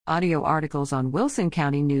Audio articles on Wilson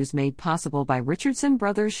County News made possible by Richardson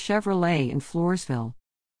Brothers Chevrolet in Floresville.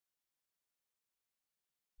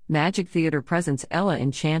 Magic Theater presents Ella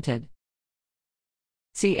Enchanted.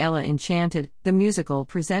 See Ella Enchanted, the musical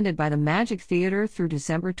presented by the Magic Theater through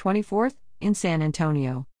December 24th in San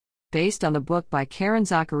Antonio. Based on the book by Karen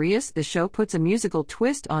Zacharias, the show puts a musical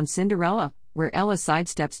twist on Cinderella, where Ella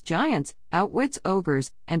sidesteps giants, outwits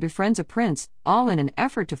ogres, and befriends a prince, all in an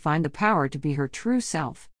effort to find the power to be her true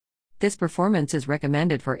self. This performance is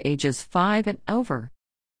recommended for ages 5 and over.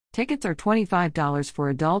 Tickets are $25 for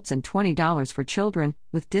adults and $20 for children,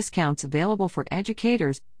 with discounts available for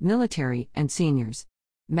educators, military, and seniors.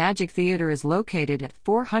 Magic Theater is located at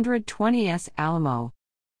 420 S. Alamo.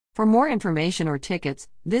 For more information or tickets,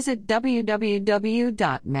 visit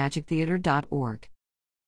www.magictheater.org.